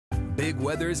Big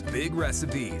Weather's Big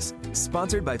Recipes,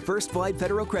 sponsored by First Flight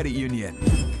Federal Credit Union.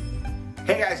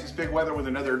 Hey guys, it's Big Weather with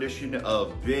another edition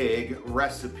of Big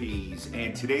Recipes.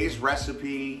 And today's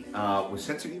recipe was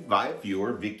sent to me by a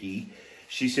viewer, Vicky.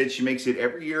 She said she makes it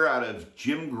every year out of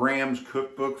Jim Graham's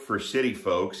cookbook for city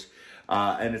folks.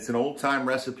 And it's an old-time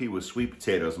recipe with sweet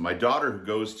potatoes. And my daughter, who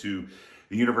goes to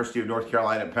the University of North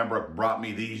Carolina at Pembroke, brought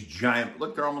me these giant,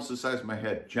 look, they're almost the size of my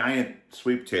head, giant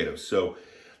sweet potatoes. So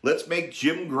let's make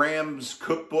Jim Graham's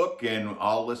cookbook, and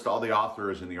I'll list all the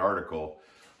authors in the article.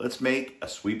 Let's make a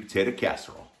sweet potato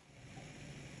casserole.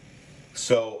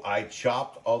 So I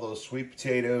chopped all those sweet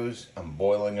potatoes. I'm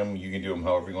boiling them. You can do them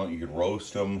however you want. You could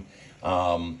roast them.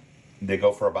 They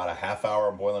go for about a half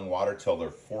hour in boiling water till they're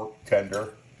fork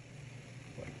tender.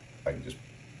 I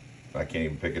can't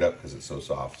even pick it up because it's so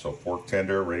soft. So fork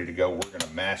tender, ready to go. We're going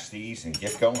to mash these and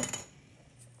get going.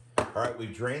 All right,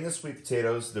 we've drained the sweet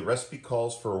potatoes. The recipe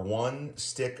calls for 1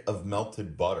 stick of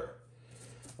melted butter.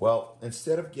 Well,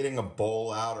 instead of getting a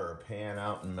bowl out or a pan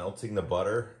out and melting the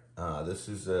butter, this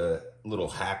is a little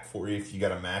hack for you if you got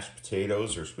to mash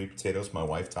potatoes or sweet potatoes. My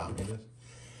wife taught me this.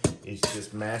 Is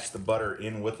just mash the butter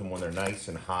in with them when they're nice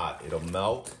and hot. It'll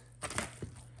melt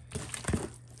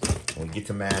when we get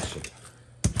to mashing.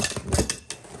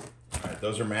 All right,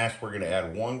 those are mashed. We're going to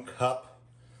add 1 cup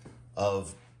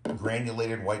of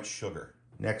granulated white sugar.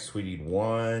 Next, we need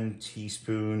 1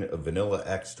 teaspoon of vanilla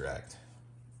extract.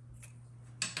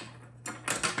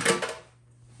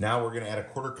 Now we're going to add a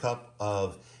 1/4 cup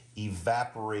of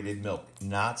evaporated milk,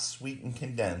 not sweetened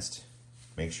condensed.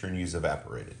 Make sure and use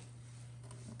evaporated.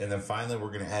 And then finally,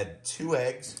 we're going to add 2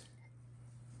 eggs.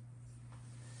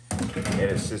 And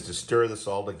it's just to stir this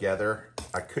all together.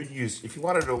 I could use, if you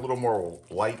wanted it a little more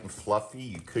light and fluffy,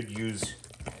 you could use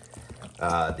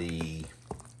the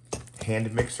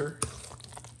hand mixer.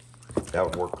 That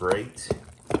would work great.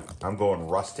 I'm going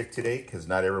rustic today because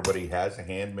not everybody has a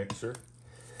hand mixer.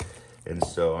 And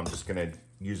so I'm just gonna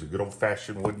use a good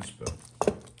old-fashioned wooden spoon.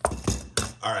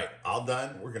 All right, all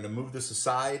done. We're gonna move this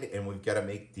aside and we've gotta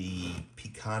make the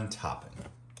pecan topping.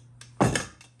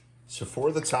 So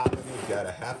for the topping, we've got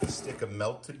a 1/2 stick of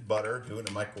melted butter. Do it in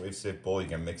a microwave safe bowl. You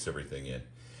can mix everything in.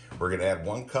 We're gonna add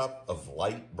 1 cup of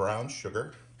light brown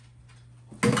sugar.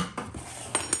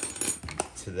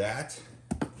 To that,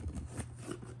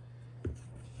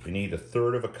 we need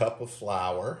 1/3 cup of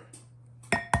flour.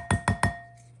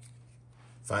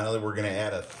 Finally, we're going to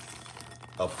add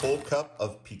a full cup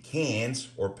of pecans,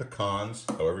 or pecans,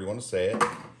 however you want to say it.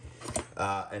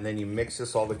 And then you mix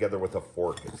this all together with a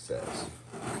fork, it says.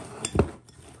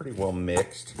 Pretty well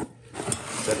mixed.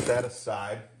 Set that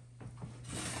aside.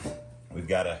 We've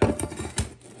got a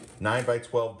 9 by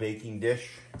 12 baking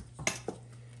dish.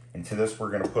 Into this, we're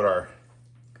going to put our,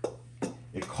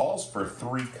 it calls for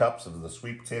 3 cups of the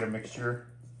sweet potato mixture,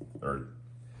 or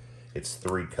it's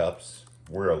 3 cups.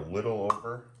 We're a little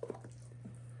over,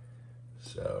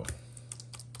 so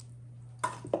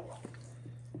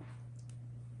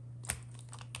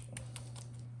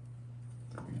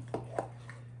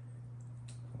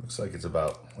looks like it's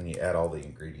about, when you add all the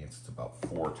ingredients, it's about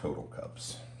 4 total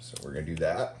cups. So we're gonna do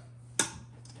that.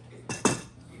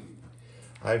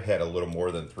 I've had a little more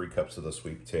than 3 cups of the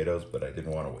sweet potatoes, but I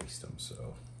didn't want to waste them,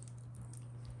 so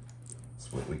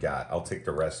that's what we got. I'll take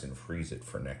the rest and freeze it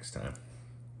for next time.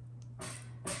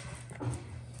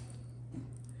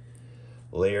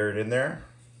 Layer it in there.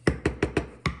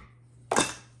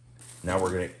 Now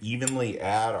we're going to evenly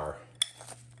add our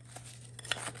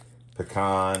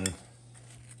pecan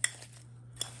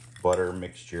butter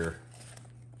mixture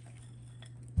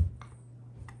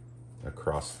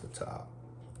across the top.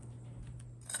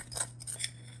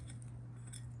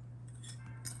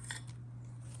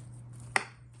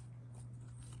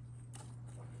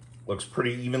 Looks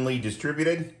pretty evenly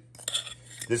distributed.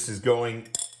 This is going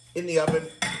in the oven,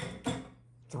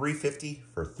 350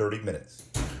 for 30 minutes.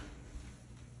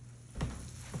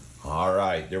 All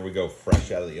right, there we go,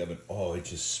 fresh out of the oven. Oh, it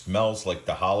just smells like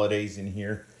the holidays in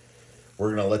here.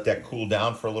 We're gonna let that cool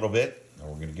down for a little bit, and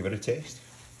we're gonna give it a taste.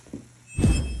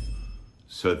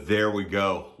 So there we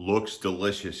go, looks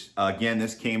delicious. Again,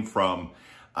 this came from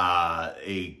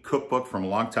a cookbook from a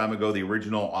long time ago. The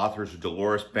original authors are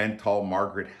Dolores Benthall,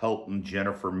 Margaret Helton,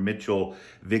 Jennifer Mitchell,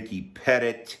 Vicky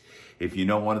Pettit. If you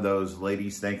know one of those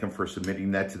ladies, thank them for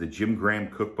submitting that to the Jim Graham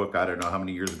cookbook. I don't know how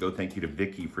many years ago. Thank you to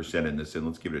Vicky for sending this in.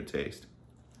 Let's give it a taste.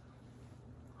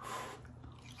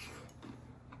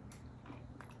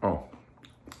 Oh.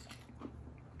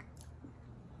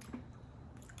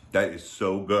 That is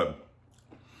so good.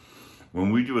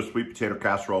 When we do a sweet potato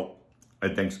casserole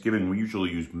at Thanksgiving, we usually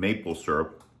use maple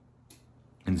syrup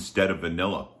instead of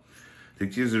vanilla.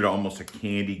 It gives it almost a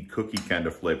candied cookie kind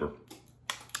of flavor.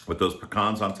 With those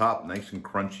pecans on top, nice and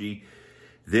crunchy.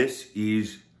 This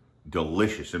is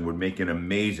delicious and would make an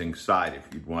amazing side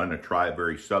if you'd want to try a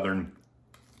very southern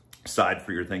side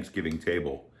for your Thanksgiving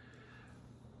table.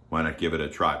 Why not give it a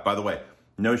try? By the way,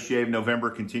 No Shave November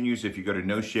continues. If you go to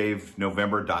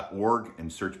noshavenovember.org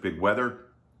and search Big Weather,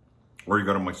 or you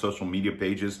go to my social media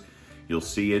pages, you'll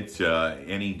see it.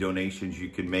 Any donations you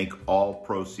can make, all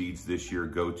proceeds this year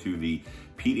go to the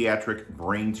Pediatric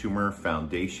Brain Tumor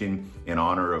Foundation in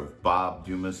honor of Bob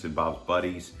Dumas and Bob's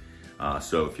buddies.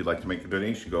 So if you'd like to make a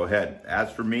donation, go ahead.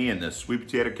 As for me and the sweet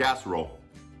potato casserole,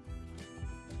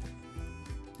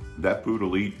 that food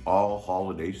will eat all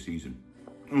holiday season.